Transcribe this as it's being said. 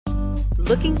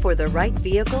Looking for the right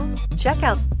vehicle? Check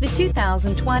out the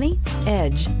 2020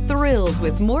 Edge. Thrills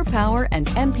with more power and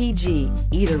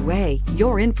MPG. Either way,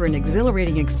 you're in for an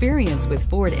exhilarating experience with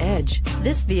Ford Edge.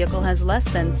 This vehicle has less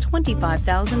than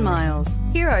 25,000 miles.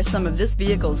 Here are some of this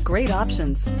vehicle's great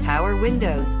options: power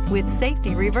windows with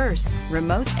safety reverse,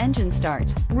 remote engine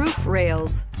start, roof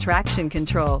rails, traction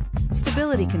control,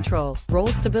 stability control, roll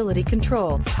stability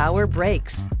control, power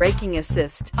brakes, braking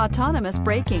assist, autonomous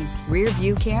braking, rear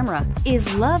view camera.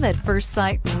 Is love at first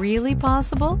sight really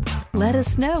possible? Let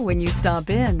us know when you stop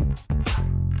in.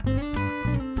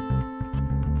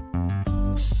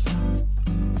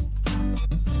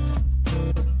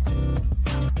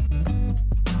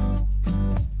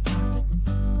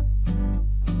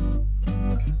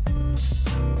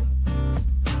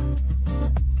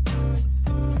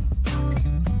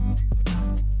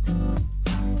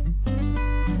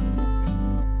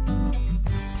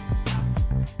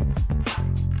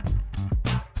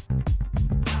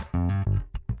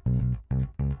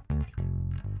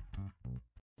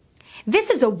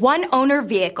 This is a one-owner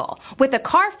vehicle with a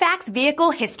Carfax Vehicle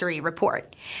History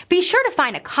Report. Be sure to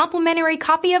find a complimentary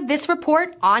copy of this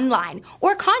report online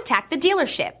or contact the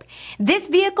dealership. This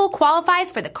vehicle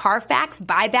qualifies for the Carfax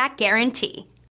Buyback Guarantee.